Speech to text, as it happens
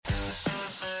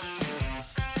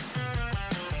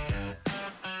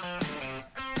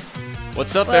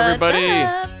What's up, What's everybody?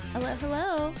 up? Hello,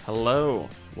 hello. Hello.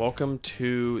 Welcome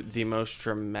to the most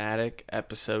dramatic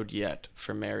episode yet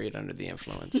for Married Under the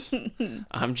Influence.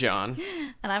 I'm John.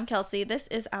 And I'm Kelsey. This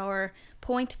is our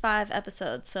 0.5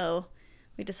 episode, so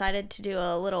we decided to do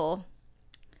a little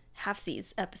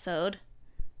halfsies episode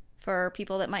for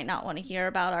people that might not want to hear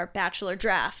about our bachelor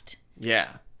draft.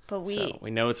 Yeah. But So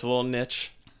we know it's a little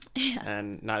niche,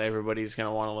 and not everybody's going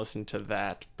to want to listen to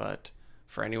that, but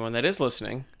for anyone that is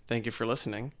listening, thank you for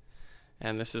listening.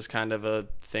 And this is kind of a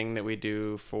thing that we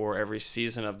do for every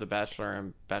season of The Bachelor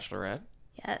and Bachelorette.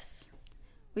 Yes.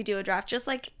 We do a draft just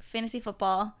like fantasy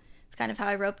football. It's kind of how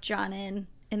I roped John in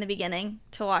the beginning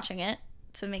to watching it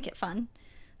to make it fun.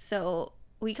 So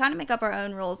we kind of make up our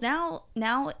own rules. Now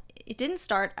it didn't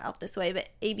start out this way, but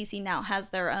ABC now has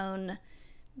their own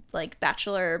like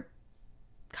Bachelor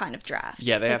kind of draft.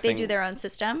 Yeah, they do their own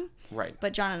system. Right.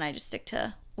 But John and I just stick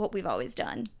to what we've always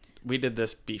done. We did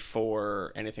this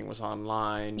before anything was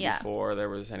online, before there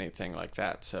was anything like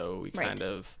that. So we kind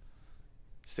of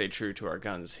stayed true to our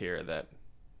guns here that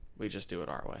we just do it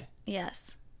our way.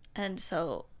 Yes. And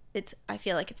so I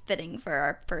feel like it's fitting for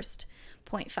our first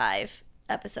 0.5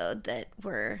 episode that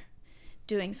we're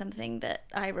doing something that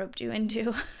I roped you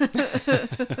into.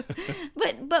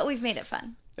 but we've made it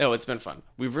fun. Oh, it's been fun.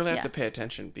 We really have to pay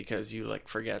attention because you like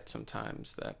forget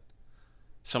sometimes that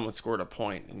someone scored a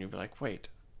point and you'll be like, wait,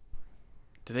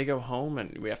 did they go home?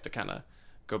 And we have to kind of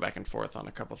go back and forth on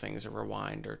a couple things or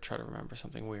rewind or try to remember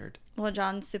something weird. Well,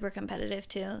 John's super competitive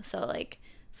too. So like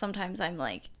sometimes I'm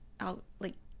like, I'll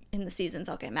like in the seasons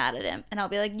I'll get mad at him and I'll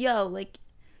be like, yo, like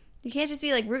you can't just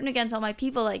be like rooting against all my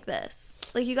people like this.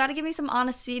 Like you got to give me some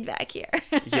honest feedback here.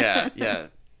 Yeah.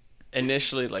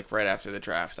 Initially, like right after the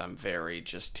draft, I'm very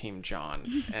just Team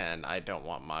John and I don't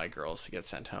want my girls to get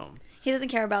sent home. He doesn't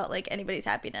care about like anybody's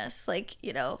happiness. Like,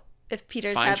 you know, if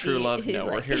Peter's Find happy, true love. No,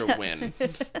 like, we're here to win.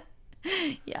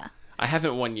 Yeah. I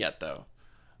haven't won yet though.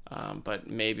 But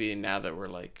maybe now that we're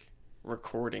like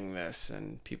recording this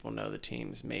and people know the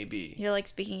teams, maybe. You're like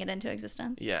speaking it into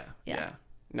existence? Yeah.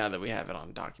 Now that we have it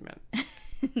on document.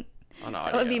 On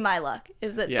audio. That would be my luck.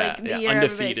 Is that like the year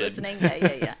undefeated. everybody's listening?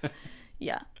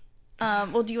 Yeah.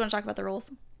 Well, do you want to talk about the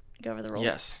rules? Go over the rules.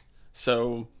 Yes.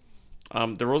 So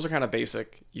the rules are kind of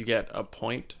basic. You get a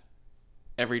point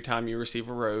every time you receive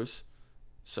a rose.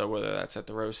 So whether that's at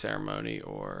the rose ceremony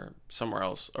or somewhere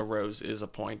else, a rose is a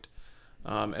point.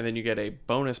 And then you get a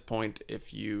bonus point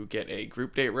if you get a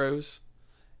group date rose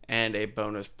and a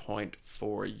bonus point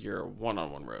for your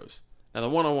one-on-one rose. Now the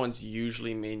one-on-ones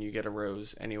usually mean you get a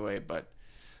rose anyway, but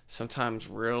sometimes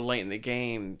real late in the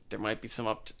game, there might be some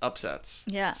upsets.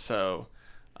 Yeah. So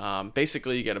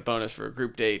basically you get a bonus for a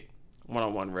group date,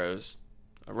 one-on-one rose.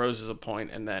 A rose is a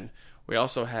point, and then we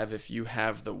also have, if you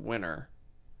have the winner,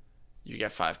 you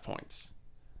get 5 points.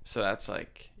 So that's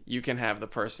like, you can have the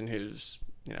person who's,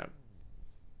 going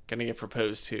to get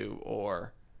proposed to,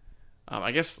 or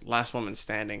I guess last woman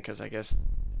standing, because I guess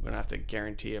we don't have to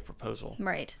guarantee a proposal.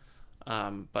 Right.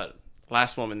 But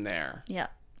last woman there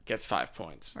gets 5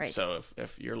 points. Right. So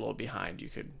if you're a little behind, you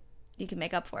can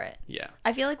make up for it. Yeah.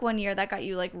 I feel like one year that got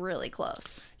you like really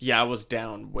close. Yeah, I was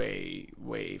down way,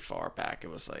 way far back. It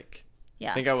was like,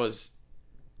 I think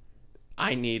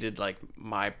I needed like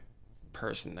my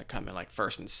person to come in like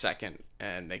first and second,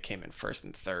 and they came in first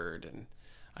and third, and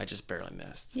I just barely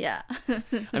missed. Yeah.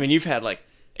 I mean, you've had like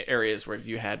areas where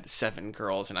you had 7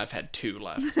 girls and I've had 2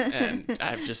 left, and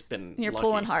I've just been You're lucky.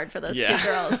 pulling hard for those 2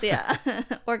 girls. Yeah.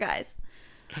 Or guys.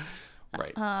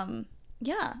 Right.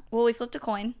 Yeah. Well, we flipped a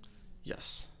coin.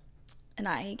 Yes. And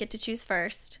I get to choose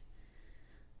first.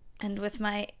 And with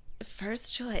my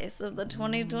first choice of the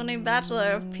 2020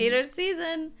 Bachelor of Peter's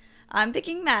season, I'm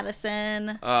picking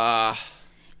Madison. Not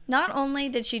only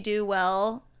did she do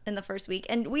well in the first week,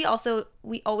 and we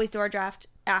always do our draft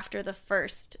after the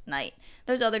first night.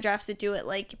 There's other drafts that do it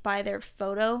like by their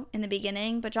photo in the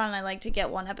beginning, but John and I like to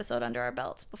get one episode under our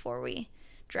belts before we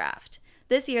draft.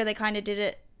 This year they kind of did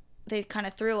it, they kind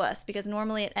of threw us, because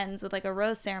normally it ends with like a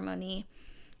rose ceremony,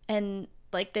 and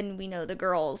like then we know the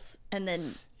girls, and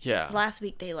then last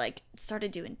week they like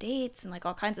started doing dates and like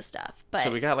all kinds of stuff. But so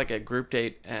we got like a group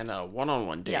date and a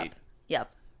one-on-one date.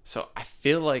 Yep. So I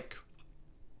feel like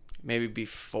maybe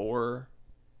before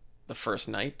the first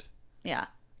night,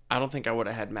 I don't think I would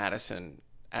have had Madison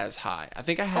as high. I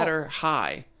think I had her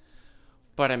high,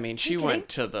 but I mean, she went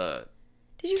to the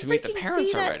to meet the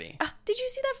parents already. Did you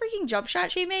see that freaking jump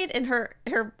shot she made in her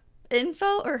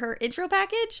info or her intro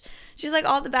package? She's like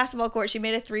on the basketball court. She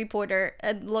made a 3-pointer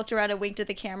and looked around and winked at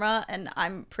the camera, and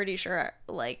I'm pretty sure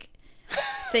like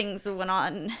things went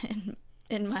on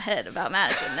in my head about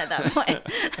Madison at that point.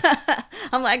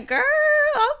 I'm like, girl,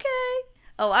 okay.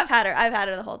 Oh, I've had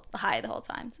her the whole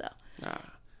time. So.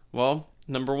 Well,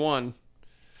 number one.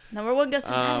 Number one goes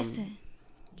to Madison.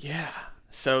 Yeah.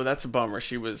 So that's a bummer.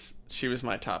 She was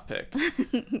my top pick.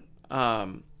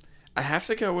 I have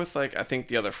to go with I think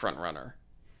the other front runner,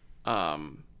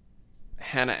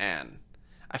 Hannah Ann.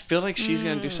 I feel like she's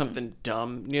gonna do something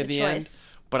dumb near the end,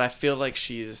 but I feel like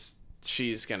she's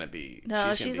gonna be.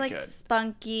 No, she's like good.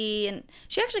 Spunky, and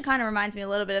she actually kind of reminds me a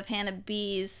little bit of Hannah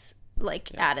B's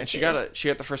attitude. And she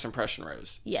got the first impression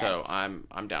rose. Yes. So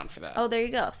I'm down for that. Oh, there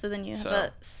you go. So then you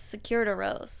have secured a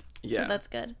rose. Yeah. So that's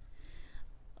good.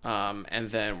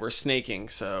 And then we're snaking,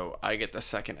 so I get the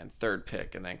second and third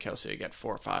pick, and then Kelsey get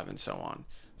 4, 5, and so on.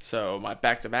 So my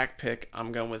back-to-back pick,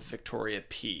 I'm going with Victoria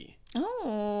P.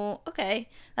 Oh, okay.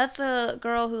 That's the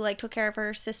girl who took care of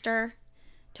her sister,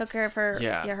 took care of her.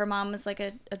 Yeah. Her mom was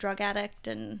a drug addict,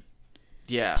 and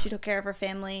she took care of her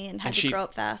family and had to grow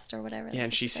up fast or whatever. Yeah,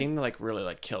 and she seemed to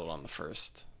really kill it on the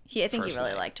first. I think he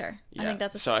really liked her. Yeah. I think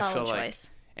that's a solid choice.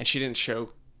 And she didn't show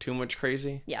too much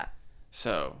crazy. Yeah.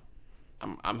 So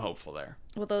I'm hopeful there.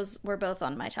 Well, those were both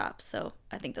on my top, so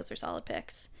I think those are solid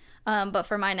picks. But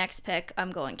for my next pick,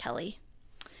 I'm going Kelly.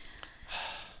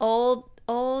 Old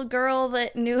girl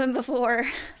that knew him before.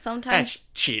 Sometimes that's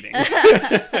cheating.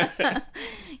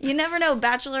 You never know.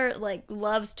 Bachelor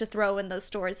loves to throw in those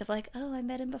stories of oh, I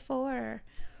met him before,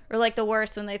 or the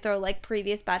worst when they throw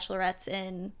previous bachelorettes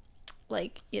in,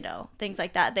 things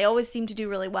like that. They always seem to do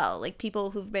really well. People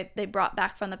they brought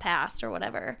back from the past or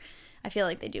whatever. I feel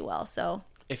like they do well. So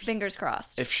fingers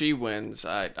crossed. If she wins,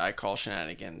 I call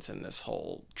shenanigans, and this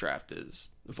whole draft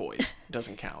is void.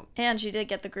 Doesn't count. And she did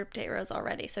get the group date rose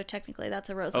already, so technically that's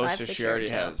a rose that I've secured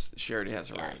too. She already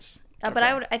has a rose. Okay. But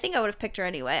I think I would have picked her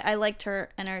anyway. I liked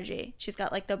her energy. She's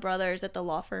got the brothers at the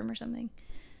law firm or something.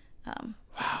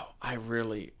 Wow,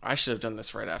 I should have done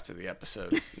this right after the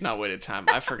episode. Not waited time.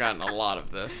 I've forgotten a lot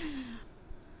of this.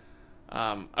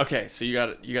 Okay, so you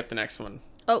got the next one.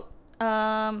 Oh,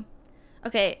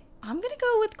 okay, I'm gonna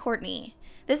go with Courtney.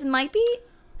 This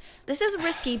is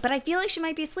risky, but I feel like she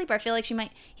might be a sleeper. I feel like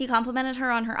he complimented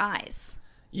her on her eyes.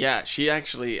 Yeah, she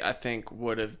actually, I think,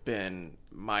 would have been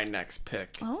my next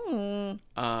pick. Oh.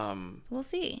 We'll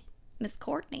see. Miss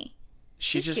Courtney.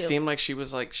 She's just cute. Seemed like she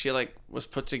was was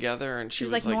put together, and she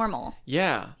was normal.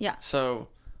 Yeah. Yeah. So.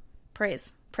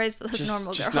 Praise for those normal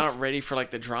girls. Just not ready for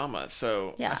the drama.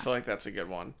 So yeah. I feel like that's a good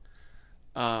one.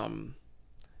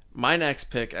 My next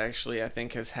pick actually, I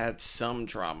think, has had some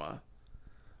drama.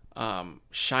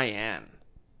 Cheyenne.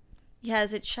 Yeah,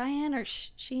 is it Cheyenne or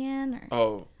Sheehan or?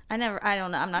 Oh. I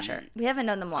don't know. I'm not sure. We haven't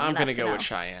known them long enough. I'm gonna go with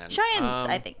Cheyenne. Cheyenne,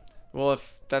 I think. Well,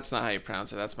 if that's not how you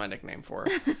pronounce it, that's my nickname for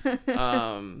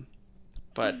her.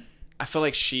 But I feel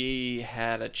like she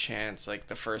had a chance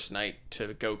the first night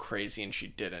to go crazy, and she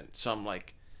didn't. So I'm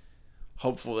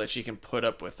hopeful that she can put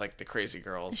up with the crazy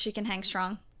girls. She can hang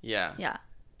strong. Yeah. Yeah.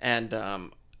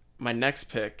 And my next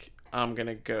pick, I'm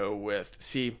gonna go with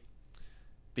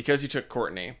because you took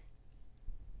Courtney,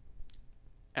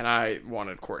 and I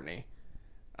wanted Courtney.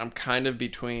 I'm kind of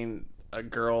between a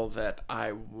girl that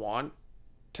I want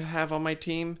to have on my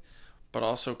team, but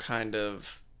also kind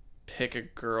of pick a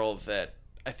girl that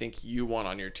I think you want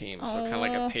on your team. So kind of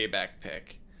like a payback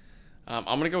pick. I'm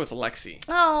going to go with Lexi.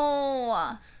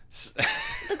 Oh,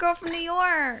 the girl from New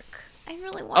York. I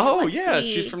really want Lexi. Oh, yeah,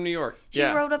 she's from New York. She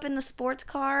rode up in the sports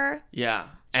car. Yeah.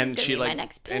 And she my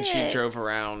next pick. And she drove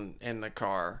around in the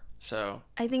car. So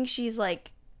I think she's going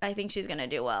to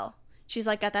do well. She's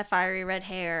got that fiery red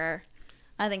hair.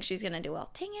 I think she's going to do well.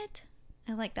 Dang it.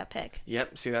 I like that pick.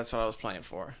 Yep. See, that's what I was playing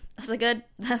for. That's a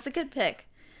good pick.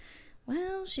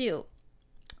 Well, shoot.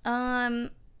 Well,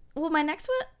 my next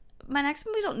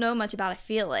one we don't know much about, I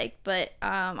feel like, but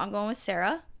I'm going with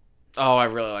Sarah. Oh, I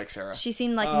really like Sarah. She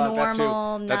seemed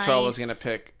normal, nice. That's what I was going to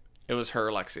pick. It was her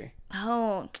Lexi.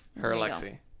 Oh. Her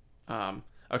Lexi.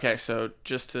 Okay, so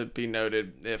just to be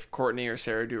noted, if Courtney or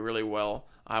Sarah do really well,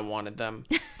 I wanted them.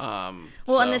 And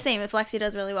the same. If Lexi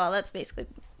does really well, that's basically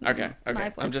okay.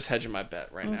 I'm just hedging my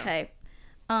bet right now. Okay.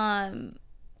 And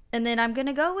then I'm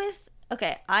gonna go with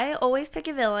I always pick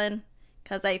a villain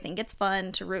because I think it's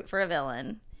fun to root for a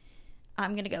villain.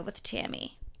 I'm gonna go with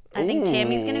Tammy. I think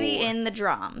Tammy's gonna be in the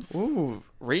drums. Ooh,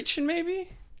 reaching maybe?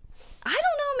 I don't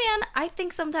know, man. I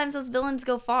think sometimes those villains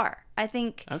go far. I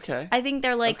think they're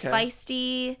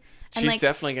feisty. And she's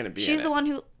definitely gonna be. She's the one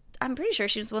who. I'm pretty sure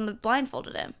she was the one that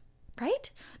blindfolded him, right?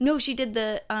 No, she did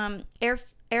the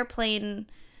airplane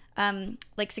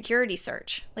security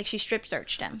search. She strip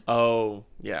searched him. Oh,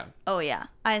 yeah. Oh, yeah.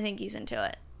 I think he's into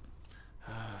it.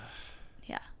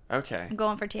 Yeah. Okay. I'm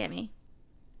going for Tammy.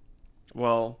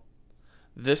 Well,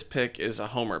 this pick is a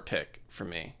homer pick for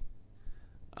me.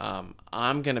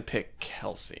 I'm going to pick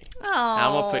Kelsey. Oh.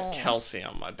 I'm going to put Kelsey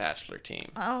on my Bachelor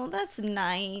team. Oh, that's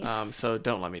nice. So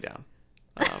don't let me down.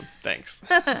 Thanks.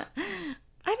 I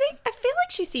feel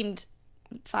like she seemed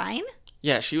fine.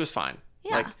 Yeah, she was fine.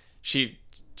 Yeah. Like,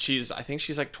 I think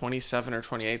she's like 27 or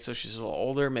 28, so she's a little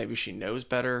older. Maybe she knows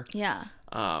better. Yeah.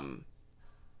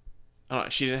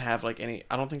 She didn't have like I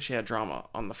don't think she had drama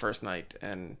on the first night,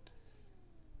 and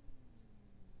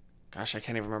gosh, I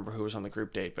can't even remember who was on the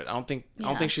group date, but I don't think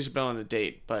she's been on a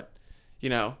date, but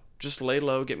just lay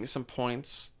low, get me some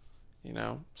points,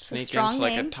 sneak into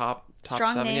like a top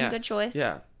strong 7. Name, Yeah. good choice.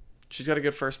 Yeah. She's got a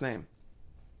good first name.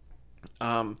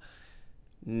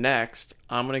 Next,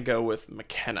 I'm going to go with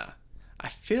McKenna. I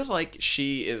feel like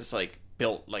she is like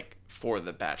built like for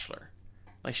The Bachelor.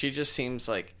 Like she just seems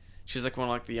like she's like one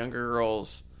of like the younger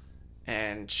girls,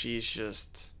 and she's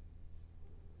just,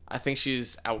 I think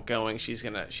she's outgoing. I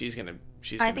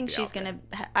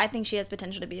think she has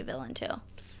potential to be a villain too.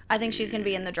 I think she's going to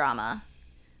be in the drama,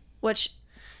 which,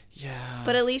 yeah.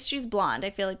 But at least she's blonde.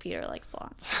 I feel like Peter likes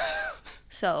blondes.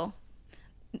 So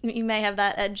you may have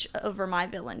that edge over my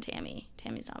villain, Tammy.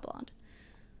 Tammy's not blonde.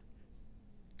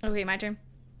 Okay, my turn.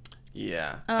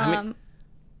 Yeah. I'm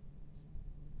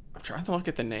trying to look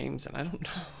at the names, and I don't know.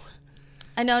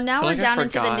 I know. Now we're down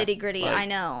into the forgot, nitty-gritty. like, I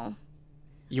know.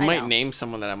 You might name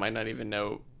someone that I might not even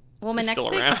know. Well, my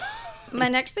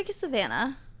next pick is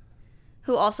Savannah,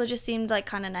 who also just seemed like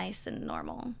kind of nice and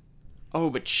normal. Oh,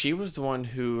 but she was the one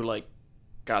who like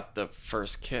got the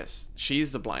first kiss.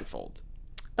 She's the blindfold.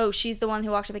 Oh, she's the one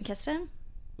who walked up and kissed him?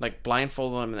 Like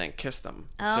blindfolded him and then kissed him.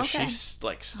 Oh, so okay. she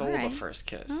like stole the first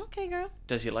kiss. Okay, girl.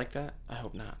 Does he like that? I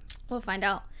hope not. We'll find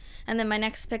out. And then my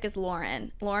next pick is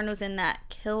Lauren. Lauren was in that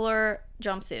killer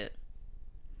jumpsuit.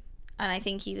 And I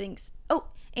think he thinks... Oh,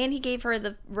 and he gave her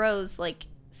the rose, like,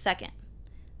 second.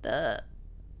 In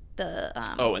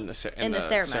the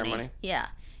ceremony. Yeah.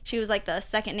 She was, like, the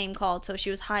second name called, so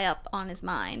she was high up on his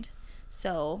mind.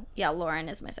 So, yeah, Lauren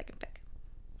is my second pick.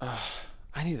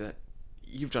 I need that.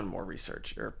 You've done more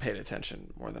research or paid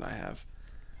attention more than I have.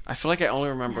 I feel like I only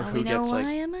remember who gets like.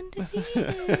 I am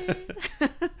undefeated.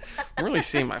 I'm really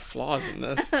seeing my flaws in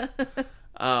this.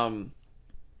 I'm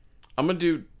gonna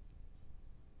do.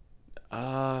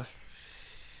 I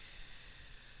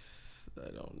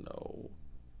don't know.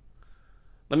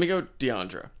 Let me go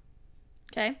Deandra.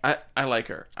 Okay. I like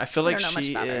her. I feel like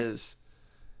she is.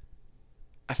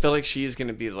 I feel like she's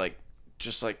gonna be like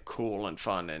just like cool and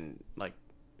fun, and like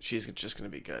she's just gonna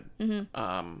be good.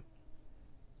 Mm-hmm.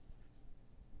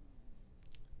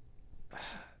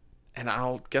 And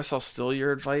I'll steal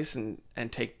your advice and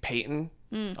take Peyton,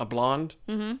 a blonde.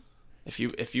 Mm-hmm. If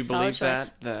you believe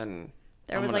that, then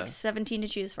there was like 17 to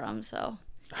choose from, so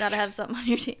gotta have something on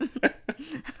your team.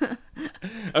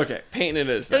 Okay, Peyton it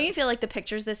is. Don't you feel like the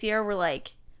pictures this year were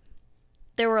like,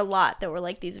 there were a lot that were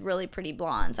like these really pretty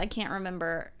blondes. I can't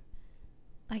remember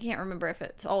if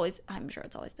it's always, I'm sure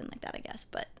it's always been like that, I guess.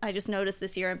 But I just noticed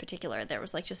this year in particular, there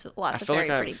was like just lots of very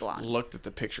pretty blondes. I looked at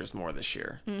the pictures more this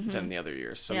year than the other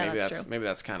years. So yeah, maybe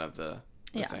that's kind of the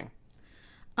thing.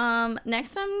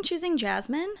 Next I'm choosing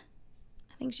Jasmine.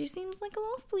 I think she seems like a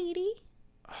little sweetie.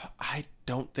 I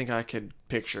don't think I could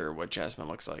picture what Jasmine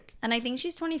looks like. And I think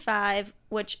she's 25,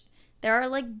 which there are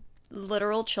like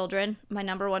literal children. My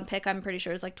number one pick, I'm pretty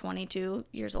sure, is like 22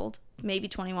 years old, maybe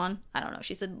 21. I don't know.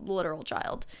 She's a literal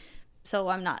child. So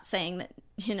I'm not saying that,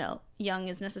 young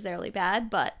is necessarily bad,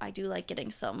 but I do like getting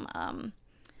some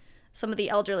of the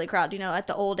elderly crowd, at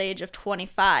the old age of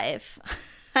 25.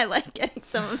 I like getting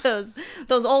some of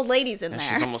those old ladies in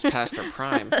there. She's almost past her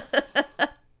prime.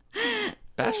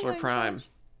 Bachelor prime. Gosh.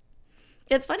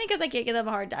 It's funny because I can't give them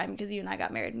a hard time because you and I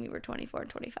got married when we were 24 and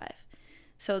 25.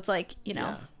 So it's like,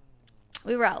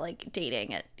 we were out like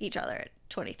dating at each other at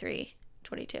 23,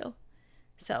 22.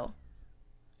 So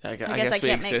I guess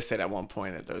we existed at one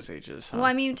point at those ages. Huh? Well,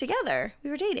 I mean, together. We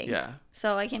were dating. Yeah.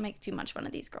 So I can't make too much fun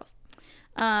of these girls.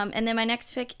 And then my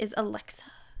next pick is Alexa.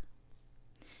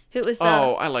 Who was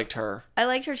I liked her. I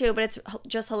liked her too, but it's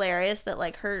just hilarious that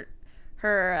like her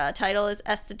title is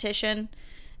esthetician,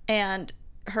 and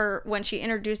when she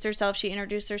introduced herself as...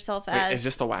 Wait, is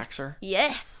this the waxer?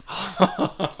 Yes.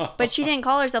 But she didn't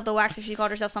call herself the waxer. She called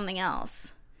herself something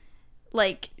else.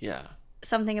 Like... Yeah.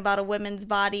 Something about a women's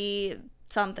body,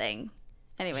 something.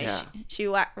 Anyway, yeah. she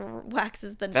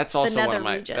waxes the That's also the nether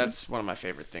region. That's one of my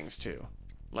favorite things too.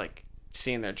 Like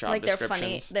seeing their job like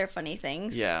descriptions. They're funny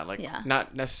things. Yeah,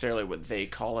 not necessarily what they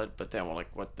call it, but then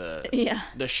like what the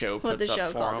show puts what the show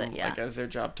up for calls them, like as their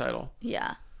job title.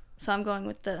 Yeah. So I'm going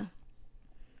with the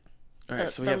All right,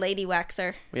 so the lady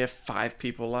waxer. We have 5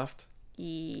 people left.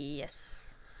 Yes.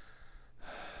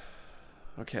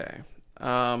 Okay.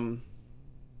 I'll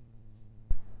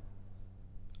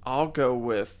go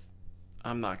with,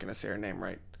 I'm not going to say her name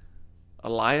right.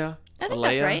 Aliyah? I think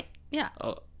that's right. Yeah.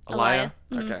 Aliyah?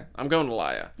 Mm-hmm. Okay. I'm going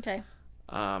Aliyah. Okay.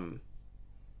 I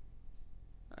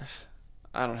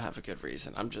don't have a good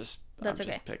reason. I'm just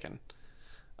picking.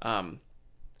 And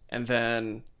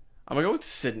then I'm going to go with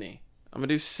Sydney. I'm going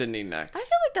to do Sydney next. I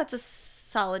feel like that's a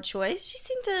solid choice. She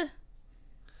seemed to...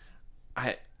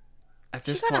 At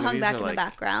this she kind point, of hung back in like, the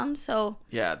background, so...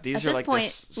 Yeah, these are like point, the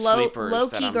sleepers.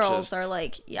 Low-key girls are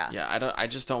like, yeah. Yeah, I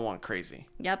just don't want crazy.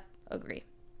 Yep, agree.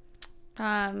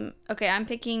 Okay, I'm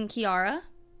picking Kiara.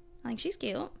 I think she's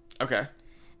cute. Okay.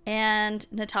 And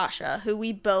Natasha, who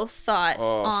we both thought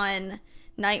on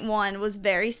night one was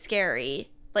very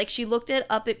scary. Like, she looked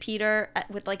up at Peter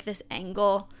with, like, this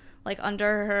angle, like,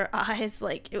 under her eyes.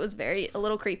 Like, it was a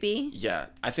little creepy. Yeah,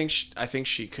 I think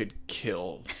she could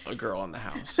kill a girl in the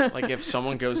house. Like, if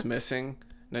someone goes missing,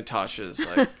 Natasha's,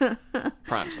 like,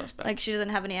 prime suspect. Like, she doesn't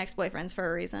have any ex-boyfriends for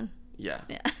a reason. Yeah.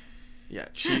 Yeah,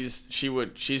 she's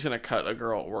gonna cut a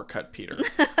girl or cut Peter.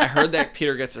 I heard that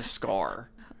Peter gets a scar.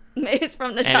 Maybe it's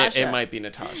from Natasha. And it might be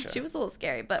Natasha. She was a little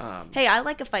scary, but hey, I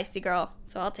like a feisty girl,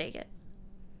 so I'll take it.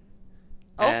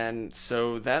 Oh. And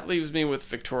so that leaves me with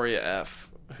Victoria F,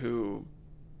 who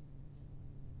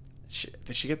she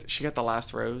got the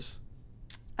last rose.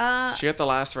 She got the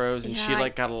last rose, and she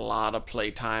like got a lot of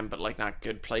playtime, but like not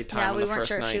good playtime. Yeah, we weren't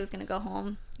sure if she was gonna go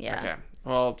home. Yeah. Okay.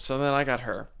 Well, so then I got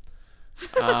her.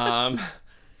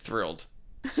 Thrilled,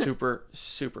 super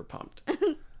pumped.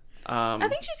 I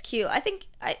think she's cute. I think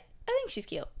she's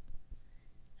cute.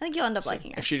 I think you'll end up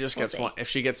liking her. If she just gets one, if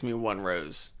she gets me one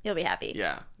rose, you'll be happy.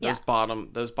 Yeah. Those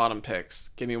bottom picks.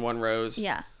 Give me one rose.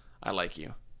 Yeah. I like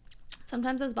you.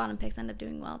 Sometimes those bottom picks end up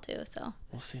doing well too. So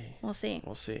we'll see. We'll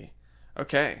see.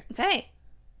 Okay.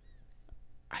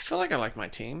 I feel like I like my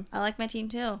team. I like my team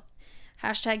too.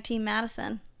 # Team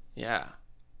Madison. Yeah.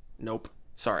 Nope.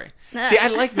 Sorry. See, I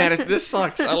like Madison. This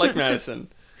sucks. I like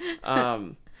Madison.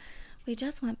 We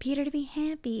just want Peter to be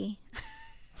happy.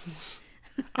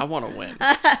 I want to win.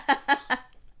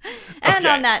 And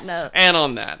on that note. And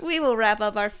on that. We will wrap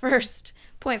up our first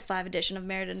 0.5 edition of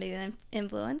Married Under the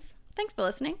Influence. Thanks for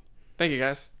listening. Thank you,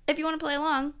 guys. If you want to play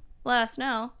along, let us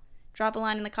know. Drop a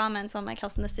line in the comments on Mike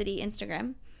House in the City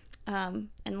Instagram. And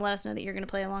let us know that you're going to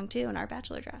play along too in our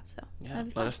Bachelor draft. So yeah,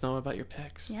 let us know about your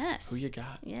picks. Yes. Who you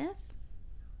got. Yes.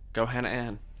 Go Hannah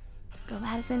Ann. Go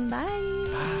Madison. Bye.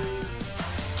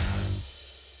 Bye.